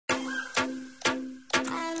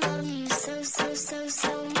so,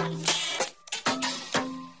 so much.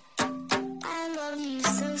 I love you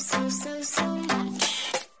so, so, so, so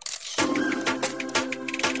much. I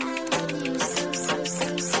love you so, so,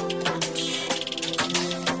 so, so much.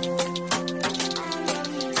 I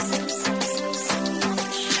love you so, so, so, so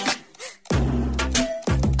much.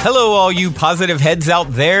 Hello, all you positive heads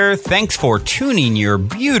out there. Thanks for tuning your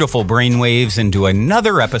beautiful brainwaves into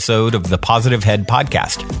another episode of the Positive Head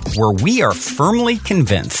Podcast, where we are firmly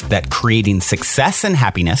convinced that creating success and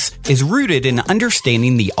happiness is rooted in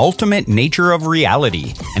understanding the ultimate nature of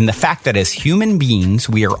reality and the fact that as human beings,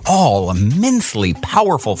 we are all immensely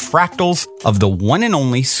powerful fractals of the one and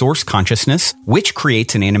only source consciousness, which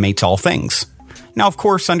creates and animates all things. Now, of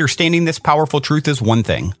course, understanding this powerful truth is one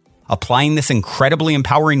thing. Applying this incredibly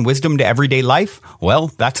empowering wisdom to everyday life? Well,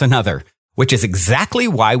 that's another, which is exactly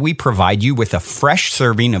why we provide you with a fresh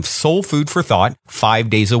serving of soul food for thought 5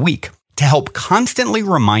 days a week to help constantly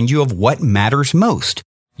remind you of what matters most.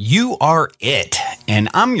 You are it. And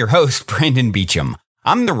I'm your host, Brandon Beecham.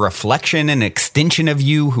 I'm the reflection and extension of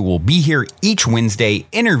you who will be here each Wednesday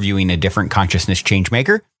interviewing a different consciousness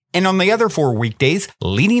changemaker. And on the other 4 weekdays,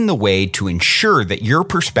 leading the way to ensure that your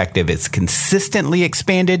perspective is consistently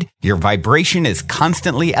expanded, your vibration is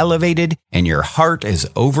constantly elevated, and your heart is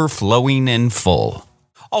overflowing and full.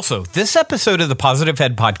 Also, this episode of the Positive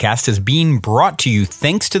Head Podcast is being brought to you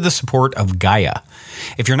thanks to the support of Gaia.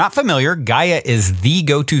 If you're not familiar, Gaia is the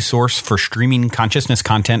go-to source for streaming consciousness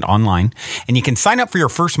content online, and you can sign up for your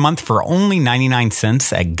first month for only 99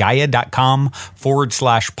 cents at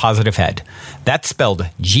gaia.com/positivehead. That's spelled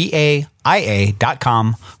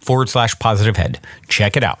GAIA.com/positivehead.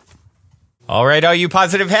 Check it out. All right, all you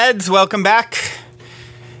positive heads, welcome back.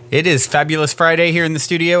 It is Fabulous Friday here in the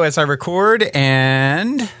studio as I record,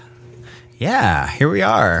 and yeah, here we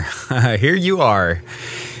are. Here you are.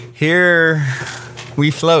 Here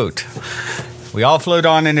we float. We all float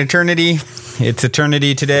on in eternity. It's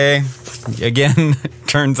eternity today. Again,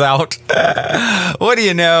 turns out. What do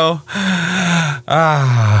you know?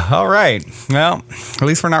 All right. Well, at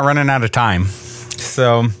least we're not running out of time.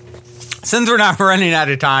 So, since we're not running out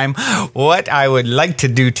of time, what I would like to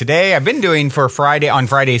do today, I've been doing on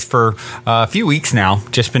Fridays for a few weeks now.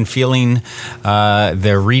 Just been feeling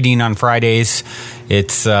the reading on Fridays.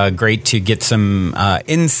 It's great to get some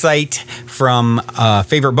insight from a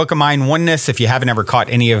favorite book of mine, Oneness. If you haven't ever caught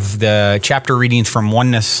any of the chapter readings from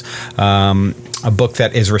Oneness, a book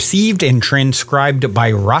that is received and transcribed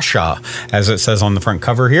by Rasha, as it says on the front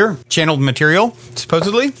cover here. Channeled material,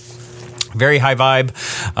 supposedly. Very high vibe.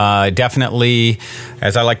 Definitely,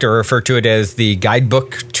 as I like to refer to it, as the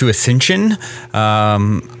guidebook to ascension.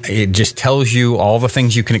 It just tells you all the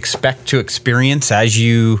things you can expect to experience as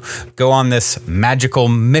you go on this magical,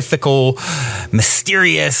 mythical,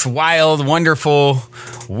 mysterious, wild, wonderful,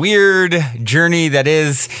 weird journey that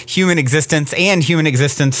is human existence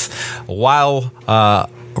while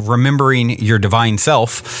remembering your divine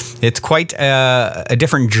self. It's quite a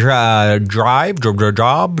different drive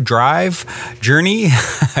journey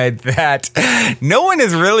that no one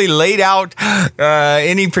has really laid out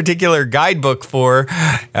any particular guidebook for,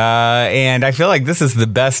 and I feel like this is the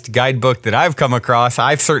best guidebook that I've come across.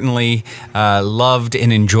 I've certainly loved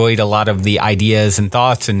and enjoyed a lot of the ideas and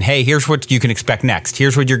thoughts, and hey, here's what you can expect next.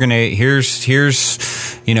 Here's what you're gonna. Here's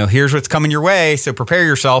what's coming your way. So prepare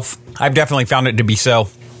yourself. I've definitely found it to be so.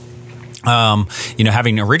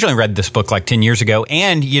 Having originally read this book like 10 years ago,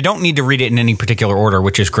 and you don't need to read it in any particular order,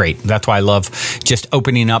 which is great. That's why I love just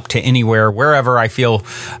opening up to wherever I feel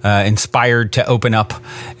inspired to open up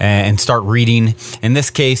and start reading. In this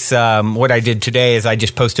case, what I did today is I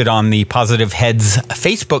just posted on the Positive Heads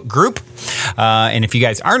Facebook group. And if you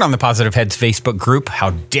guys aren't on the Positive Heads Facebook group,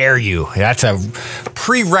 how dare you? That's a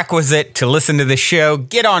prerequisite to listen to this show.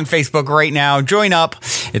 Get on Facebook right now. Join up.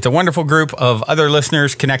 It's a wonderful group of other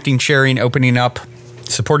listeners connecting, sharing, opening up,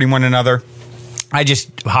 supporting one another. I just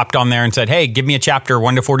hopped on there and said, hey, give me a chapter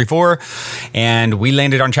 1 to 44. And we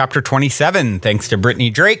landed on chapter 27, thanks to Brittany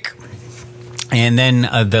Drake. And then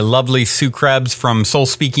the lovely Sue Krebs from Soul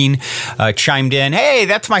Speaking chimed in, hey,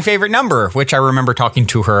 that's my favorite number, which I remember talking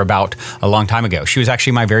to her about a long time ago. She was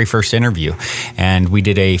actually my very first interview. And we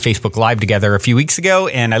did a Facebook Live together a few weeks ago.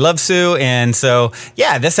 And I love Sue. And so,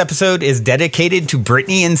 yeah, this episode is dedicated to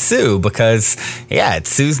Brittany and Sue because, yeah, it's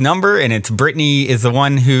Sue's number. And Brittany is the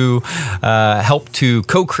one who helped to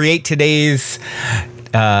co-create today's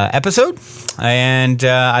episode. And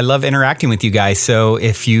I love interacting with you guys. So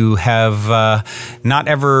if you have not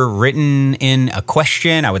ever written in a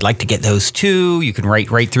question, I would like to get those too. You can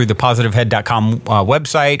write right through the positivehead.com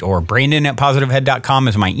website, or Brandon at positivehead.com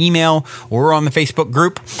is my email, or on the Facebook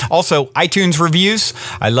group. Also, iTunes reviews.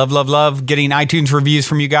 I love getting iTunes reviews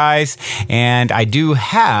from you guys. And I do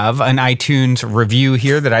have an iTunes review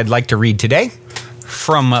here that I'd like to read today,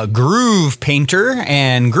 from Groove Painter.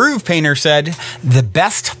 And Groove Painter said, "The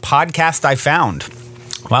best podcast I found."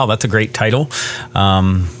 Wow, that's a great title.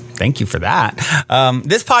 Thank you for that.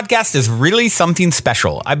 This podcast is really something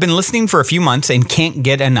special. I've been listening for a few months and can't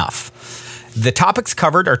get enough. The topics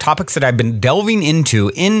covered are topics that I've been delving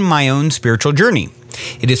into in my own spiritual journey.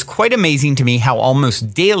 It is quite amazing to me how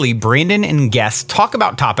almost daily Brandon and guests talk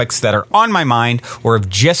about topics that are on my mind or have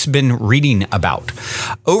just been reading about.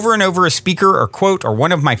 Over and over, a speaker or quote or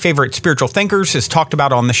one of my favorite spiritual thinkers is talked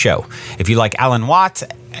about on the show. If you like Alan Watts,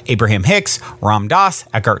 Abraham Hicks, Ram Dass,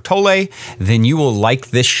 Eckhart Tolle, then you will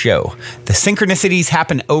like this show. The synchronicities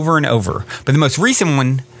happen over and over, but the most recent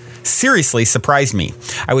one seriously surprised me.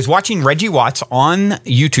 I was watching Reggie Watts on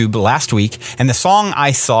YouTube last week, and the song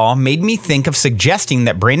I saw made me think of suggesting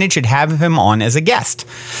that Brandon should have him on as a guest.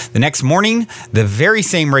 The next morning, the very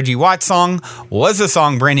same Reggie Watts song was the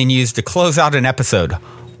song Brandon used to close out an episode.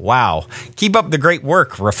 Wow. Keep up the great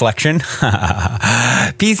work, Reflection.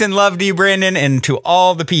 Peace and love to you, Brandon, and to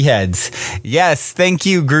all the P-heads. Yes, thank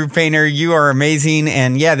you, Group Painter. You are amazing.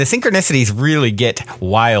 And yeah, the synchronicities really get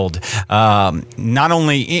wild. Not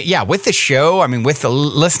only, with the show, with the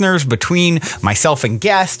listeners, between myself and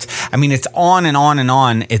guests, it's on and on and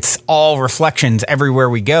on. It's all reflections everywhere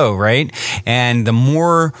we go, right? And the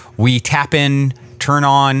more we tap in, turn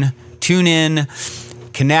on, tune in,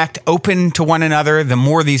 connect, open to one another, the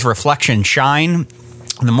more these reflections shine,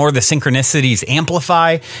 the more the synchronicities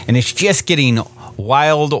amplify, and it's just getting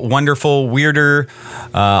wild, wonderful, weirder,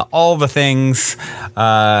 all the things,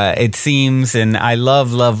 it seems. And I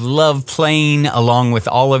love playing along with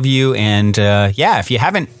all of you. And if you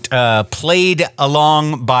haven't played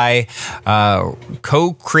along by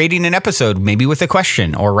co-creating an episode, maybe with a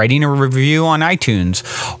question, or writing a review on iTunes,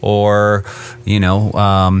 or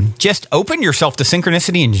just open yourself to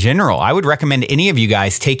synchronicity in general. I would recommend any of you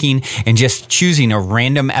guys taking and just choosing a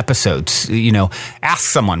random episode. Ask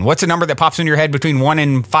someone, what's a number that pops in your head between 1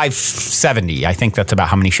 and 570? I think that's about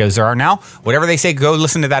how many shows there are now. Whatever they say, go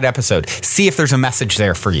listen to that episode. See if there's a message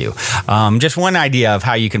there for you. Just one idea of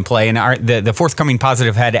how you can play. And the forthcoming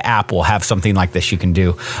Positive Head app will have something like this you can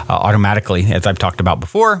do automatically, as I've talked about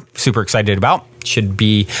before. Super excited about. Should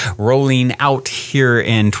be rolling out here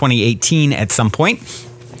in 2018 at some point.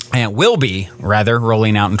 And it will be, rather,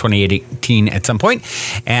 rolling out in 2018 at some point.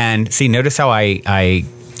 And see, notice how I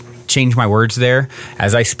change my words there.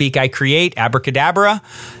 As I speak, I create. Abracadabra.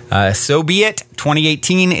 So be it.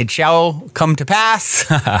 2018, it shall come to pass.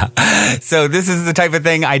 So this is the type of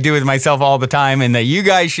thing I do with myself all the time, and that you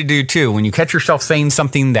guys should do too. When you catch yourself saying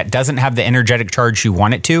something that doesn't have the energetic charge you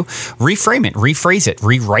want it to, reframe it, rephrase it,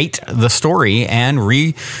 rewrite the story, and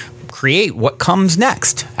create what comes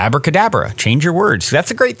next. Abracadabra. Change your words. That's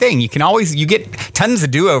a great thing. You get tons of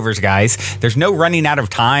do-overs, guys. There's no running out of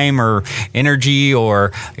time or energy,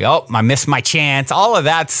 or, I missed my chance. All of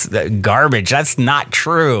that's garbage. That's not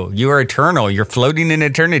true. You are eternal. You're floating in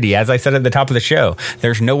eternity. As I said at the top of the show,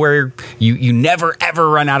 there's nowhere, you never ever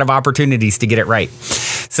run out of opportunities to get it right.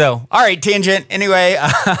 So, all right, tangent. Anyway,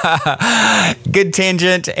 good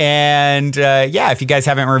tangent. And if you guys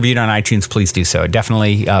haven't reviewed on iTunes, please do so. It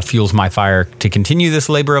definitely fuels my fire to continue this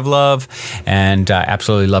labor of love, and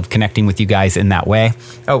absolutely love connecting with you guys in that way.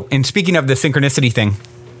 Oh, and speaking of the synchronicity thing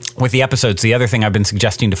with the episodes, the other thing I've been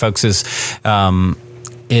suggesting to folks is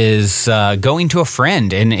going to a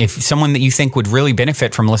friend, and if someone that you think would really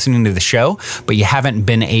benefit from listening to the show, but you haven't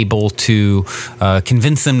been able to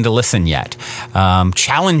convince them to listen yet,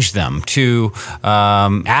 challenge them to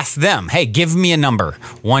ask them, hey, give me a number,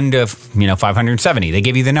 1 to 570. They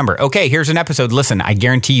give you the number. Okay, here's an episode. Listen, I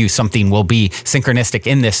guarantee you something will be synchronistic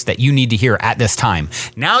in this that you need to hear at this time.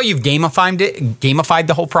 Now you've gamified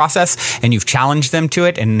the whole process, and you've challenged them to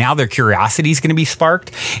it, and now their curiosity is going to be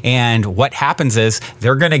sparked. And what happens is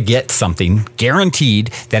they're going to get something guaranteed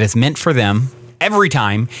that is meant for them every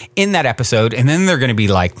time in that episode. And then they're going to be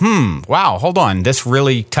like, wow, hold on. This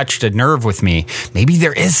really touched a nerve with me. Maybe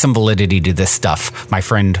there is some validity to this stuff. My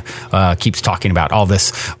friend keeps talking about all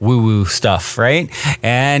this woo-woo stuff, right?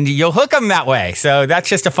 And you'll hook them that way. So that's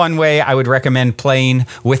just a fun way I would recommend playing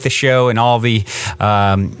with the show and all the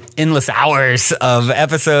endless hours of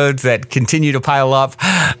episodes that continue to pile up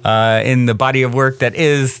in the body of work that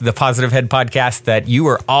is the Positive Head podcast that you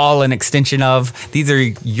are all an extension of. These are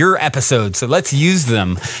your episodes, so let's use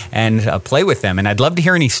them and play with them. And I'd love to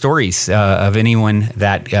hear any stories of anyone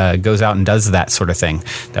that goes out and does that sort of thing.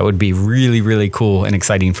 That would be really, really cool and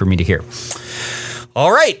exciting for me to hear.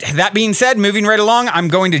 All right, that being said, moving right along, I'm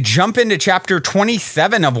going to jump into chapter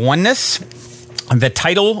 27 of Oneness. The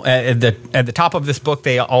title at the top of this book,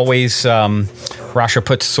 they always, Rasha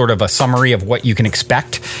puts sort of a summary of what you can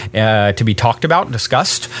expect to be talked about,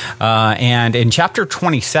 discussed. And in chapter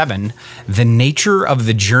 27, the nature of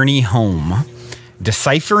the journey home,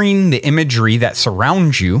 deciphering the imagery that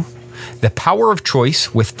surrounds you, the power of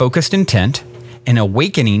choice with focused intent, and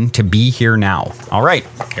awakening to be here now. All right,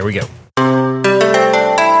 here we go.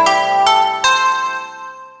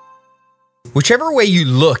 Whichever way you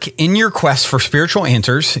look in your quest for spiritual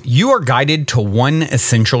answers, you are guided to one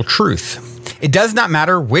essential truth. It does not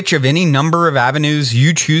matter which of any number of avenues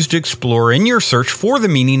you choose to explore in your search for the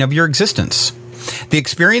meaning of your existence. The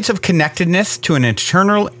experience of connectedness to an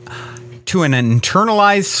internalized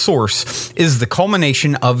source is the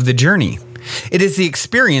culmination of the journey. It is the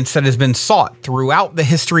experience that has been sought throughout the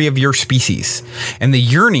history of your species, and the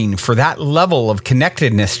yearning for that level of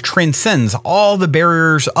connectedness transcends all the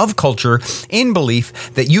barriers of culture and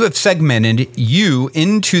belief that you have segmented you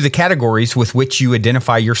into the categories with which you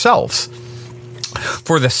identify yourselves.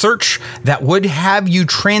 For the search that would have you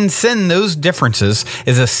transcend those differences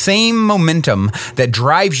is the same momentum that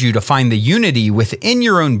drives you to find the unity within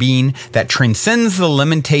your own being that transcends the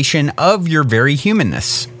limitation of your very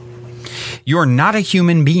humanness. You are not a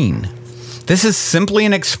human being. This is simply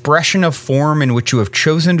an expression of form in which you have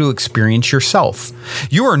chosen to experience yourself.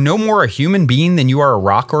 You are no more a human being than you are a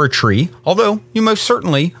rock or a tree, although you most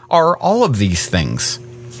certainly are all of these things.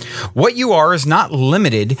 What you are is not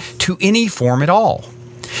limited to any form at all.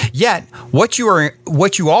 Yet, what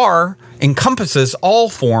you are encompasses all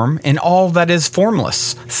form and all that is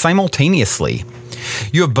formless simultaneously.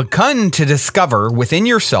 You have begun to discover within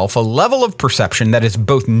yourself a level of perception that is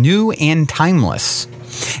both new and timeless.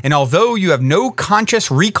 And although you have no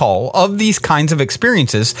conscious recall of these kinds of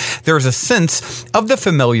experiences, there is a sense of the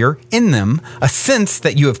familiar in them, a sense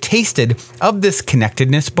that you have tasted of this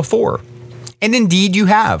connectedness before. And indeed you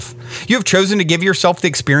have. You have chosen to give yourself the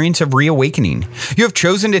experience of reawakening. You have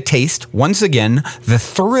chosen to taste, once again, the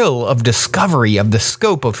thrill of discovery of the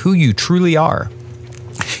scope of who you truly are.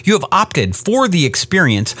 You have opted for the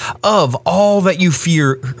experience of all that you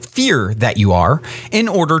fear that you are in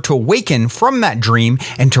order to awaken from that dream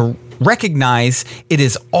and to recognize it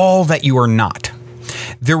is all that you are not.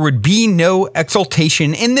 There would be no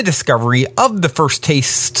exultation in the discovery of the first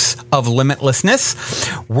tastes of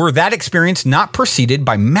limitlessness were that experience not preceded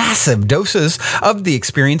by massive doses of the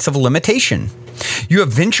experience of limitation. You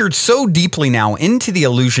have ventured so deeply now into the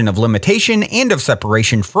illusion of limitation and of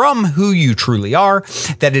separation from who you truly are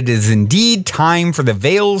that it is indeed time for the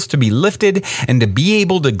veils to be lifted and to be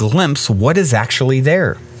able to glimpse what is actually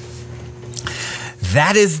there.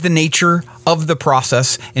 That is the nature of the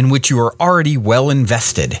process in which you are already well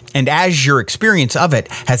invested. And as your experience of it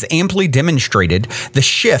has amply demonstrated, the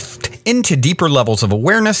shift into deeper levels of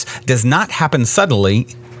awareness does not happen suddenly,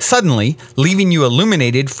 leaving you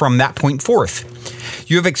illuminated from that point forth.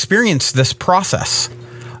 You have experienced this process.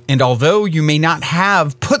 And although you may not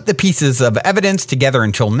have put the pieces of evidence together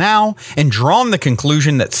until now and drawn the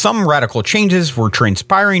conclusion that some radical changes were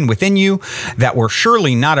transpiring within you that were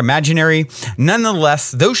surely not imaginary,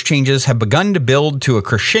 nonetheless, those changes have begun to build to a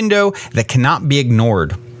crescendo that cannot be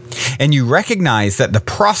ignored. And you recognize that the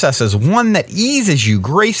process is one that eases you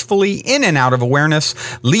gracefully in and out of awareness,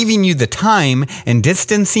 leaving you the time and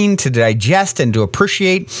distancing to digest and to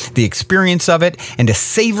appreciate the experience of it and to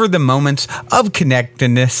savor the moments of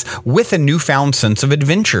connectedness with a newfound sense of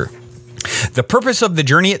adventure. The purpose of the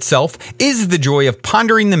journey itself is the joy of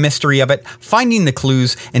pondering the mystery of it, finding the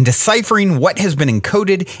clues, and deciphering what has been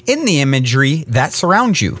encoded in the imagery that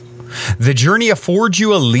surrounds you. The journey affords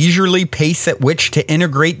you a leisurely pace at which to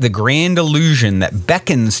integrate the grand illusion that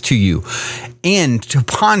beckons to you and to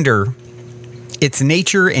ponder its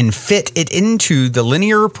nature and fit it into the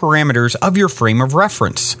linear parameters of your frame of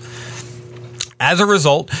reference. As a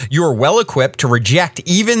result, you are well equipped to reject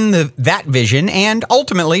even that vision and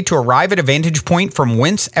ultimately to arrive at a vantage point from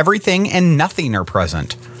whence everything and nothing are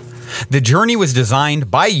present. The journey was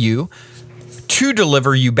designed by you to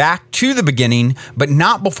deliver you back to the beginning, but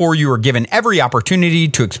not before you were given every opportunity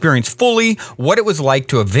to experience fully what it was like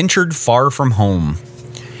to have ventured far from home.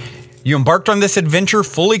 You embarked on this adventure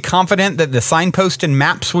fully confident that the signposts and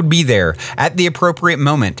maps would be there at the appropriate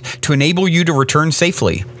moment to enable you to return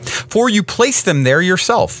safely. For you placed them there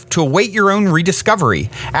yourself to await your own rediscovery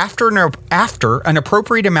after an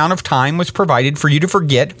appropriate amount of time was provided for you to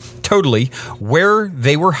forget totally where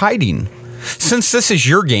they were hiding. Since this is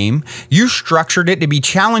your game, you structured it to be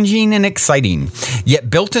challenging and exciting, yet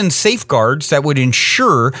built in safeguards that would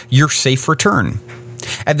ensure your safe return.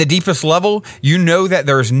 At the deepest level, you know that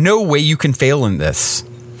there is no way you can fail in this.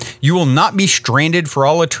 You will not be stranded for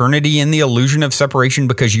all eternity in the illusion of separation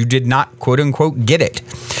because you did not, quote unquote, get it.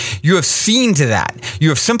 You have seen to that. You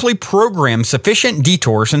have simply programmed sufficient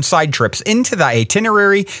detours and side trips into the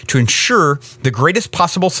itinerary to ensure the greatest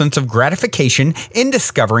possible sense of gratification in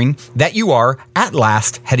discovering that you are, at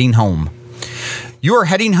last, heading home. You are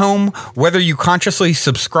heading home whether you consciously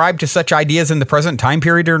subscribe to such ideas in the present time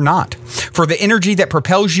period or not. For the energy that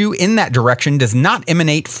propels you in that direction does not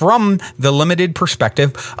emanate from the limited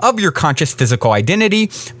perspective of your conscious physical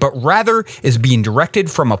identity, but rather is being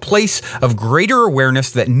directed from a place of greater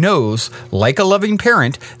awareness that knows, like a loving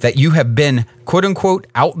parent, that you have been, quote unquote,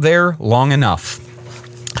 out there long enough.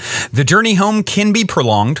 The journey home can be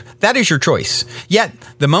prolonged. That is your choice. Yet,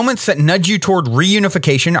 the moments that nudge you toward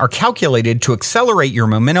reunification are calculated to accelerate your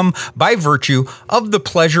momentum by virtue of the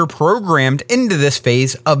pleasure programmed into this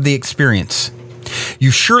phase of the experience. You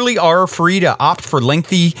surely are free to opt for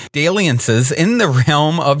lengthy dalliances in the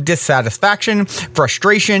realm of dissatisfaction,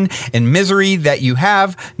 frustration, and misery that you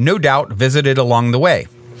have, no doubt, visited along the way.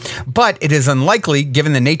 But it is unlikely,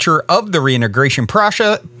 given the nature of the reintegration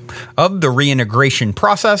process,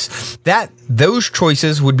 that those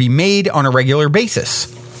choices would be made on a regular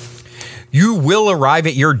basis. You will arrive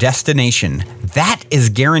at your destination. That is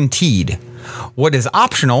guaranteed. What is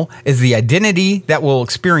optional is the identity that will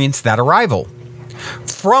experience that arrival.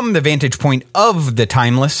 From the vantage point of the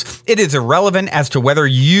timeless, it is irrelevant as to whether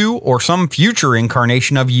you or some future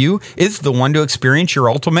incarnation of you is the one to experience your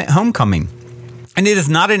ultimate homecoming. And it is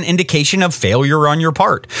not an indication of failure on your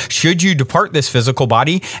part, should you depart this physical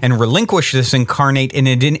body and relinquish this incarnate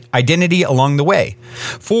identity along the way.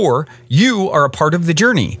 For you are a part of the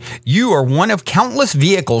journey. You are one of countless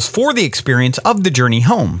vehicles for the experience of the journey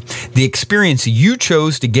home, the experience you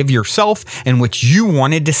chose to give yourself and which you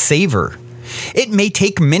wanted to savor. It may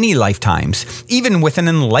take many lifetimes, even with an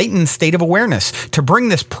enlightened state of awareness, to bring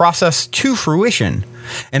this process to fruition.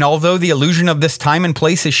 And although the illusion of this time and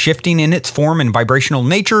place is shifting in its form and vibrational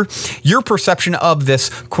nature, your perception of this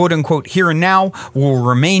quote-unquote here and now will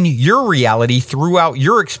remain your reality throughout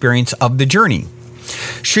your experience of the journey.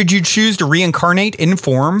 Should you choose to reincarnate in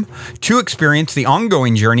form to experience the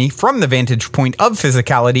ongoing journey from the vantage point of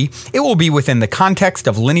physicality, it will be within the context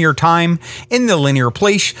of linear time in the linear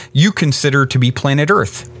place you consider to be planet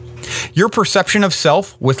Earth. Your perception of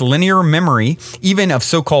self with linear memory, even of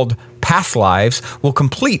so-called past lives, will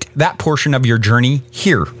complete that portion of your journey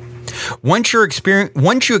here. Once you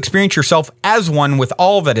experience yourself as one with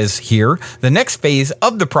all that is here, the next phase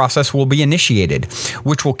of the process will be initiated,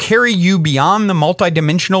 which will carry you beyond the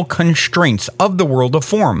multidimensional constraints of the world of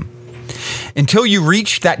form. Until you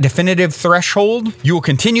reach that definitive threshold, you will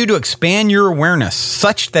continue to expand your awareness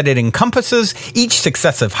such that it encompasses each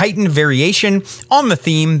successive heightened variation on the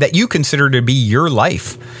theme that you consider to be your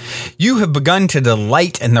life. You have begun to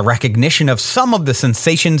delight in the recognition of some of the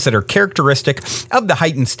sensations that are characteristic of the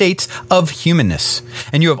heightened states of humanness,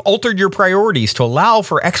 and you have altered your priorities to allow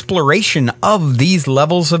for exploration of these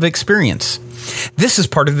levels of experience. This is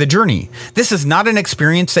part of the journey. This is not an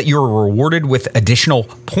experience that you are rewarded with additional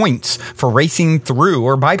points for racing through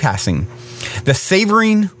or bypassing. The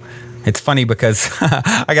savoring, it's funny because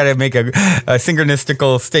I got to make a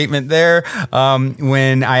synchronistical statement there.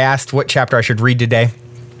 When I asked what chapter I should read today,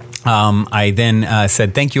 I then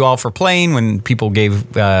said, thank you all for playing when people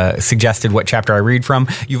suggested what chapter I read from.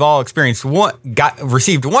 You've all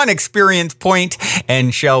received one experience point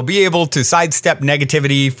and shall be able to sidestep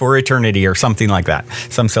negativity for eternity or something like that.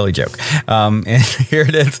 Some silly joke. And here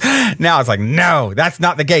it is. Now it's like, no, that's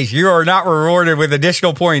not the case. You are not rewarded with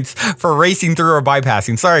additional points for racing through or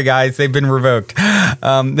bypassing. Sorry, guys, they've been revoked.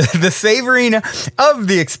 The savoring of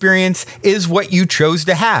the experience is what you chose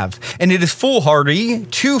to have, and it is foolhardy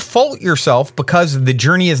to fault yourself because the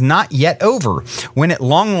journey is not yet over, when at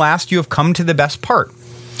long last you have come to the best part.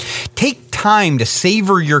 Take time to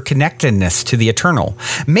savor your connectedness to the eternal.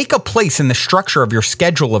 Make a place in the structure of your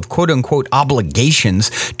schedule of quote-unquote obligations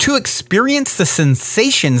to experience the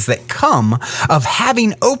sensations that come of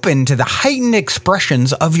having opened to the heightened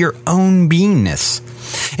expressions of your own beingness.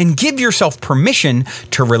 And give yourself permission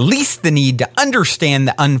to release the need to understand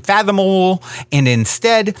the unfathomable, and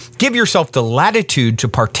instead give yourself the latitude to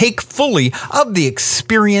partake fully of the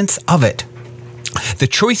experience of it. The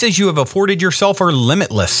choices you have afforded yourself are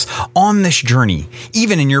limitless on this journey,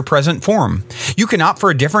 even in your present form. You can opt for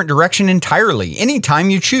a different direction entirely anytime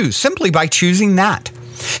you choose, simply by choosing that.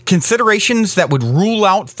 Considerations that would rule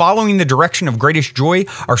out following the direction of greatest joy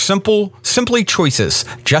are simply choices,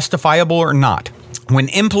 justifiable or not. When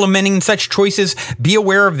implementing such choices, be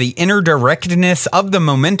aware of the inner directness of the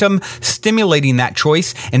momentum stimulating that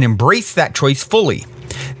choice and embrace that choice fully.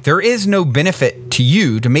 There is no benefit to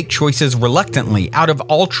you to make choices reluctantly out of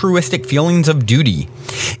altruistic feelings of duty.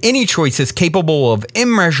 Any choice is capable of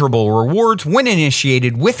immeasurable rewards when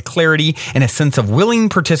initiated with clarity and a sense of willing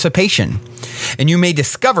participation. And you may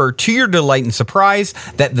discover, to your delight and surprise,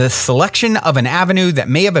 that the selection of an avenue that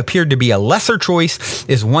may have appeared to be a lesser choice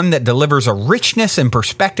is one that delivers a richness and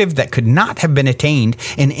perspective that could not have been attained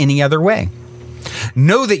in any other way.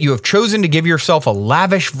 Know that you have chosen to give yourself a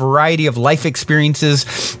lavish variety of life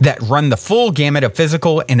experiences that run the full gamut of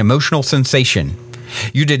physical and emotional sensation.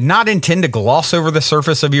 You did not intend to gloss over the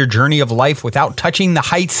surface of your journey of life without touching the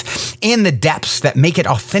heights and the depths that make it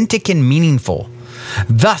authentic and meaningful.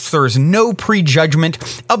 Thus, there is no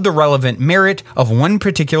prejudgment of the relevant merit of one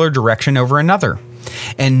particular direction over another,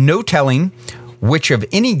 and no telling which of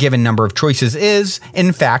any given number of choices is,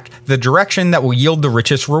 in fact, the direction that will yield the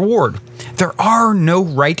richest reward. There are no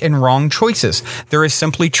right and wrong choices. There is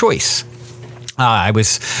simply choice. I was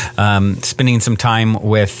spending some time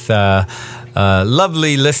with a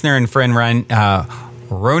lovely listener and friend,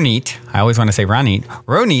 Ronit. I always want to say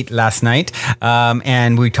Ronit last night,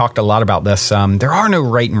 and we talked a lot about this. There are no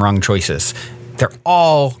right and wrong choices. They're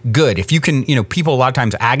all good. If you can, people a lot of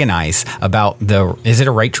times agonize about is it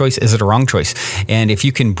a right choice? Is it a wrong choice? And if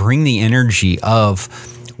you can bring the energy of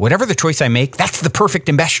whatever the choice I make, that's the perfect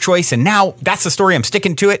and best choice. And now that's the story. I'm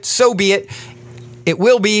sticking to it. So be it. It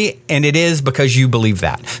will be, and it is because you believe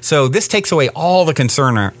that. So this takes away all the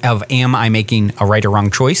concern of, am I making a right or wrong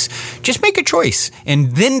choice? Just make a choice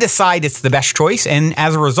and then decide it's the best choice. And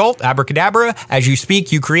as a result, abracadabra, as you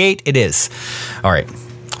speak, you create, it is. All right.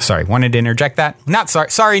 Sorry, wanted to interject that. Not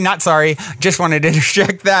sorry. Just wanted to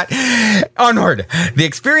interject that. Onward. The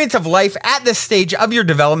experience of life at this stage of your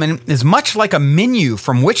development is much like a menu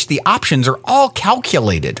from which the options are all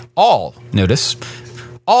calculated. All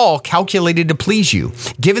calculated to please you,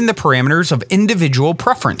 given the parameters of individual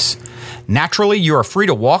preference. Naturally, you are free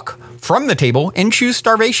to walk from the table and choose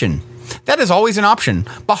starvation. That is always an option,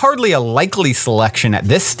 but hardly a likely selection at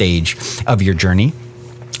this stage of your journey.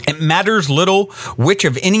 It matters little which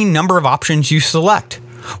of any number of options you select.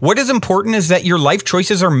 What is important is that your life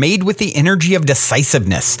choices are made with the energy of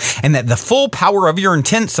decisiveness, and that the full power of your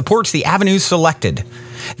intent supports the avenues selected.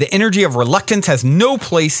 The energy of reluctance has no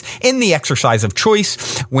place in the exercise of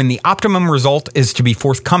choice when the optimum result is to be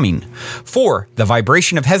forthcoming. For the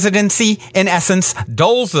vibration of hesitancy, in essence,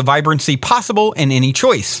 dulls the vibrancy possible in any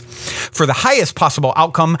choice. For the highest possible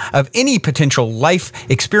outcome of any potential life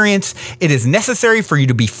experience, it is necessary for you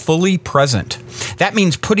to be fully present. That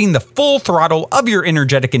means putting the full throttle of your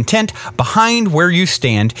energetic intent behind where you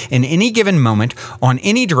stand in any given moment, on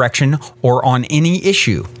any direction, or on any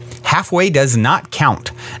issue. Halfway does not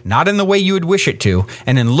count, not in the way you would wish it to,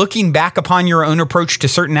 and in looking back upon your own approach to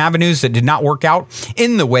certain avenues that did not work out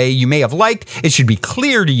in the way you may have liked, it should be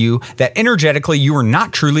clear to you that energetically you are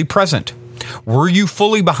not truly present. Were you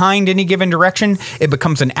fully behind any given direction, it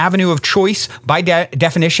becomes an avenue of choice by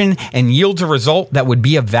definition and yields a result that would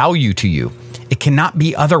be of value to you. It cannot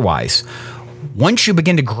be otherwise. Once you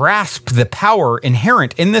begin to grasp the power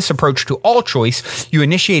inherent in this approach to all choice, you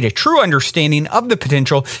initiate a true understanding of the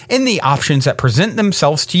potential in the options that present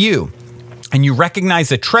themselves to you. And you recognize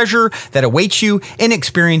the treasure that awaits you in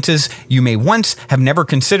experiences you may once have never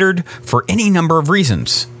considered for any number of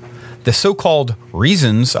reasons. The so-called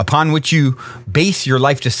reasons upon which you base your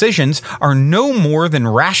life decisions are no more than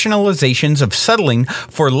rationalizations of settling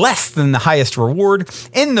for less than the highest reward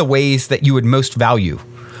in the ways that you would most value.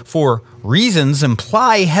 For reasons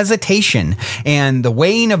imply hesitation and the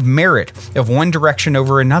weighing of merit of one direction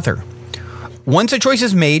over another. Once a choice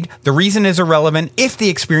is made, the reason is irrelevant if the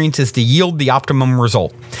experience is to yield the optimum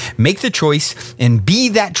result. Make the choice and be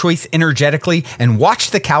that choice energetically, and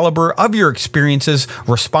watch the caliber of your experiences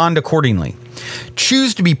respond accordingly.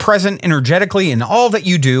 Choose to be present energetically in all that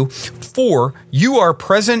you do, for you are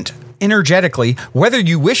present energetically, whether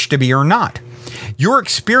you wish to be or not. Your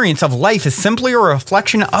experience of life is simply a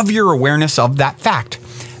reflection of your awareness of that fact.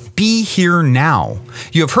 Be here now.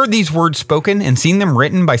 You have heard these words spoken and seen them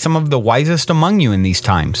written by some of the wisest among you in these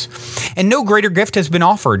times. And no greater gift has been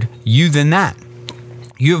offered you than that.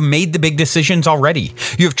 You have made the big decisions already.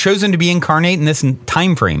 You have chosen to be incarnate in this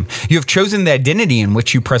time frame. You have chosen the identity in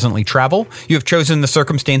which you presently travel. You have chosen the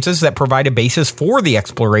circumstances that provide a basis for the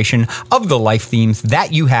exploration of the life themes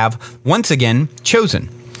that you have, once again, chosen.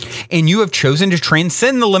 And you have chosen to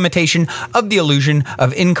transcend the limitation of the illusion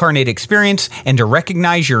of incarnate experience and to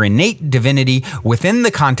recognize your innate divinity within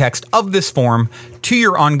the context of this form to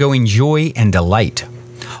your ongoing joy and delight.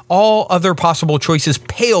 All other possible choices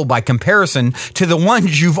pale by comparison to the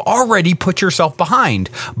ones you've already put yourself behind,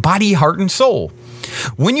 body, heart, and soul.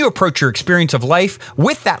 When you approach your experience of life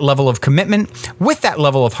with that level of commitment, with that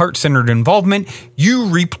level of heart-centered involvement, you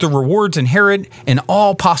reap the rewards inherent in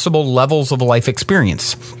all possible levels of life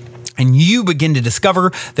experience. And you begin to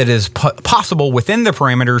discover that it is possible within the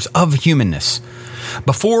parameters of humanness.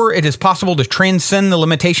 Before it is possible to transcend the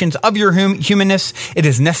limitations of your humanness, it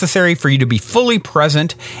is necessary for you to be fully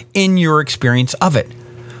present in your experience of it.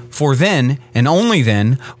 For then, and only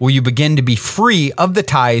then, will you begin to be free of the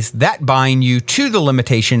ties that bind you to the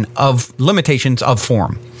limitations of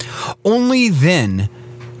form. Only then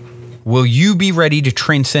will you be ready to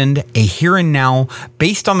transcend a here and now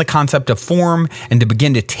based on the concept of form and to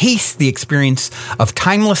begin to taste the experience of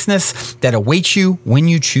timelessness that awaits you when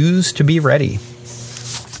you choose to be ready.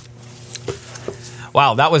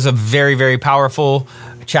 Wow, that was a very, very powerful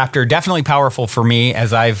chapter. Definitely powerful for me,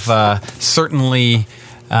 as I've certainly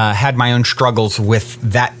had my own struggles with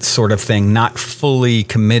that sort of thing, not fully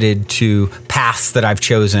committed to paths that I've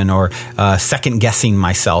chosen or second guessing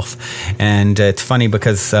myself. And it's funny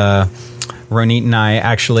because Ronit and I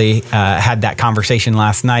actually had that conversation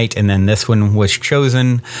last night, and then this one was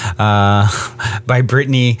chosen by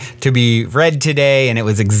Brittany to be read today, and it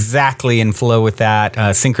was exactly in flow with that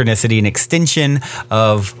synchronicity and extension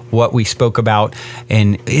of what we spoke about.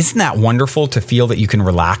 And isn't that wonderful to feel that you can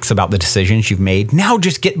relax about the decisions you've made? Now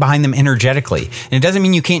just get behind them energetically. And it doesn't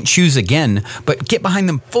mean you can't choose again, but get behind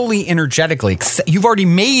them fully energetically. You've already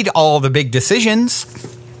made all the big decisions.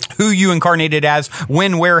 Who you incarnated as,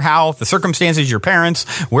 when, where, how, the circumstances, your parents,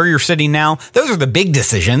 where you're sitting now. Those are the big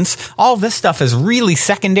decisions. All this stuff is really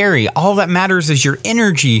secondary. All that matters is your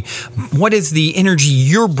energy. What is the energy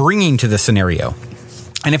you're bringing to the scenario?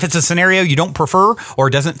 And if it's a scenario you don't prefer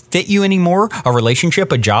or doesn't fit you anymore, a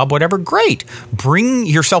relationship, a job, whatever, great. Bring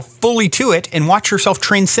yourself fully to it and watch yourself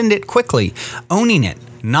transcend it quickly, owning it.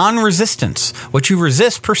 Non-resistance. What you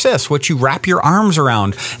resist persists. What you wrap your arms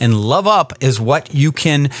around and love up is what you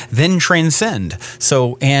can then transcend.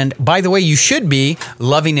 So, and by the way, you should be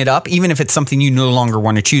loving it up, even if it's something you no longer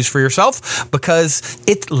want to choose for yourself, because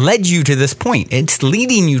it led you to this point. It's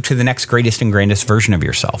leading you to the next greatest and grandest version of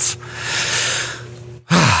yourself.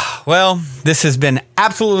 Well, this has been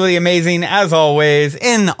absolutely amazing, as always,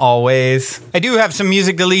 I do have some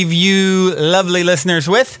music to leave you lovely listeners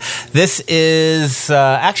with. This is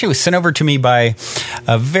actually was sent over to me by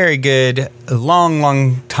a very good,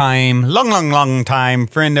 long time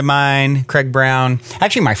friend of mine, Craig Brown.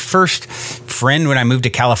 Actually, my first friend when I moved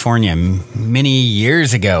to California many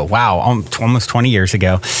years ago. Wow, almost 20 years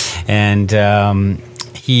ago. And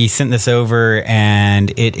he sent this over,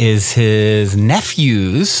 and it is his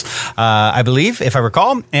nephew's, I believe, if I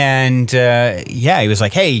recall. And he was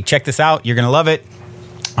like, hey, check this out. You're going to love it.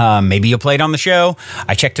 Maybe you'll play it on the show.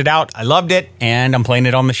 I checked it out. I loved it, and I'm playing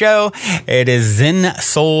it on the show. It is Zen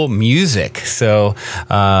Soul Music, so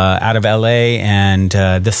out of LA, and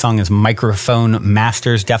this song is Microphone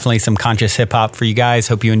Masters. Definitely some conscious hip-hop for you guys.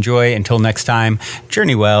 Hope you enjoy. Until next time,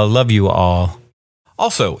 journey well. Love you all.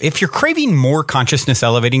 Also, if you're craving more consciousness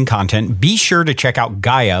elevating content, be sure to check out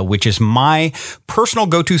Gaia, which is my personal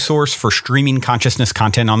go-to source for streaming consciousness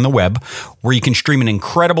content on the web, where you can stream an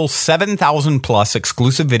incredible 7,000 plus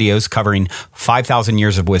exclusive videos covering 5,000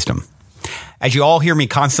 years of wisdom. As you all hear me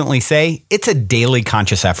constantly say, it's a daily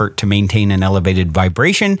conscious effort to maintain an elevated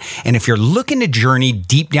vibration. And if you're looking to journey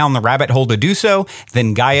deep down the rabbit hole to do so,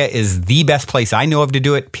 then Gaia is the best place I know of to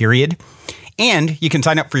do it, period. And you can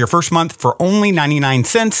sign up for your first month for only 99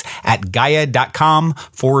 cents at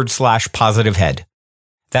gaia.com/positivehead.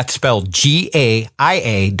 That's spelled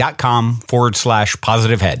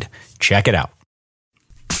GAIA.com/positivehead. Check it out.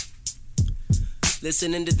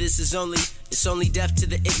 Listening to this is only death to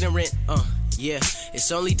the ignorant. Yeah,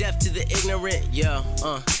 it's only death to the ignorant. Yeah,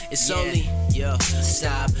 It's only,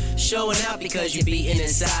 stop showing out because you're beating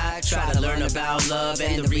inside. Try to learn about love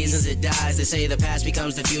and the reasons it dies. They say the past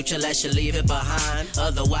becomes the future, lest you leave it behind.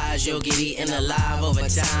 Otherwise, you'll get eaten alive over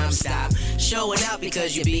time. Stop showing out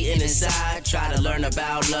because you're beating inside. Try to learn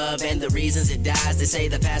about love and the reasons it dies. They say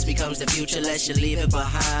the past becomes the future, lest you leave it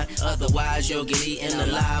behind. Otherwise, you'll get eaten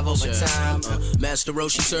alive over time. Master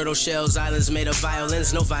Roshi turtle shells, islands made of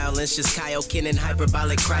violence. No violence, just kaioken and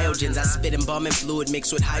hyperbolic cryogens. I spit embalming fluid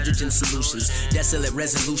mixed with hydrogen solutions. Desolate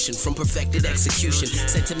resolution from perfected execution.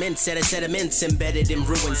 Sentiments, sediments embedded in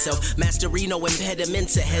ruin. Self-mastery, no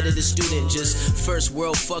impediments ahead of the student. Just first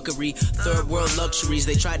world fuckery, third world luxuries.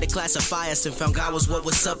 They tried to classify us and found God was what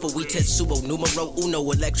was up, but we Tetsuo, numero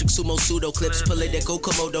uno, electric sumo pseudo clips, political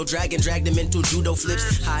Komodo dragon, dragged them into judo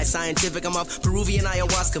flips. High scientific, I'm off Peruvian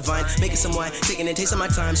ayahuasca vine, making some wine, taking a taste of my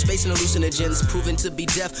time, space and hallucinogens, proven to be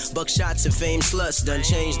deaf, buckshots and fame sluts, done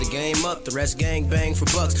changed the game up, the rest gang bang for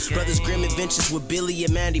bucks. Brothers grim adventures with Billy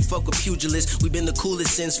and Mandy, fuck with pugilists, we been the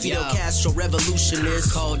coolest since Fidel Castro,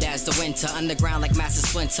 revolutionist. Cold as the winter, underground like massive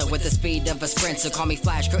splinter, with the speed of a sprinter, call me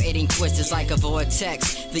Flash, creating twisters like a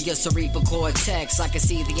vortex, the cerebral cortex, I can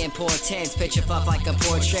see the importance, picture puff like a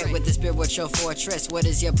portrait, with the spiritual fortress, what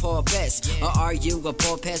is your poor best, or are you a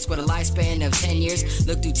poor pest with a lifespan of 10 years,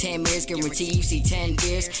 look through 10 mirrors, guarantee you see 10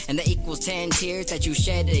 years, and that equals 10 tears that you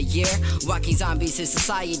shed a year, walking zombies in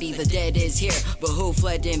society, the dead is here, but who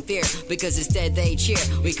fled in fear, because instead they cheer,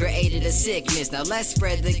 we created a sickness, now let's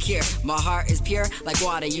spread the cure, my heart is pure like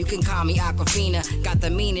water, you can call me Aquafina, got the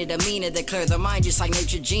meaner that clear the mind just like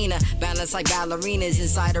Neutrogena, balance like ballerinas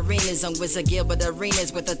inside arenas, on Wizard Gilbert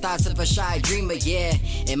arenas with the thoughts of a shy dreamer, yeah,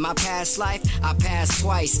 in my past life, I passed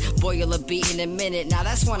twice, boil a beat in a minute, now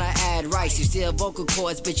that's when I add rice, you steal vocal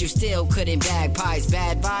cords, but you still couldn't bag pies,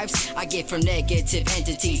 bad vibes, I get from negative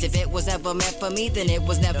entities, if it was never meant for me, then it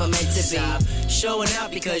was never meant to be. Stop showing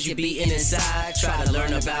out because you're beating inside, try to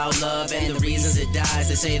learn about love and the reasons it dies,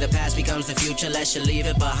 they say the past becomes the future, lest you leave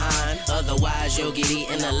it behind, otherwise you'll get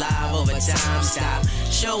eaten alive over time. Stop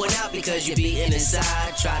showing out because you're beating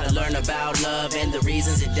inside, try to learn about love and the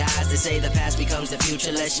reasons it dies, they say the past becomes the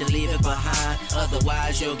future, lest you leave it behind,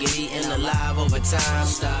 otherwise you'll get eaten alive over time.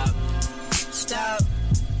 Stop, stop,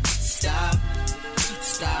 stop,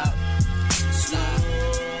 stop, stop,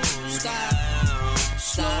 stop,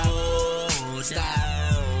 stop,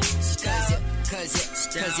 stop,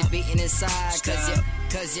 cause you're beating inside, cause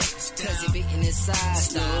you're beating inside,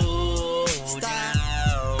 stop,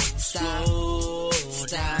 stop, stop,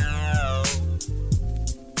 stop.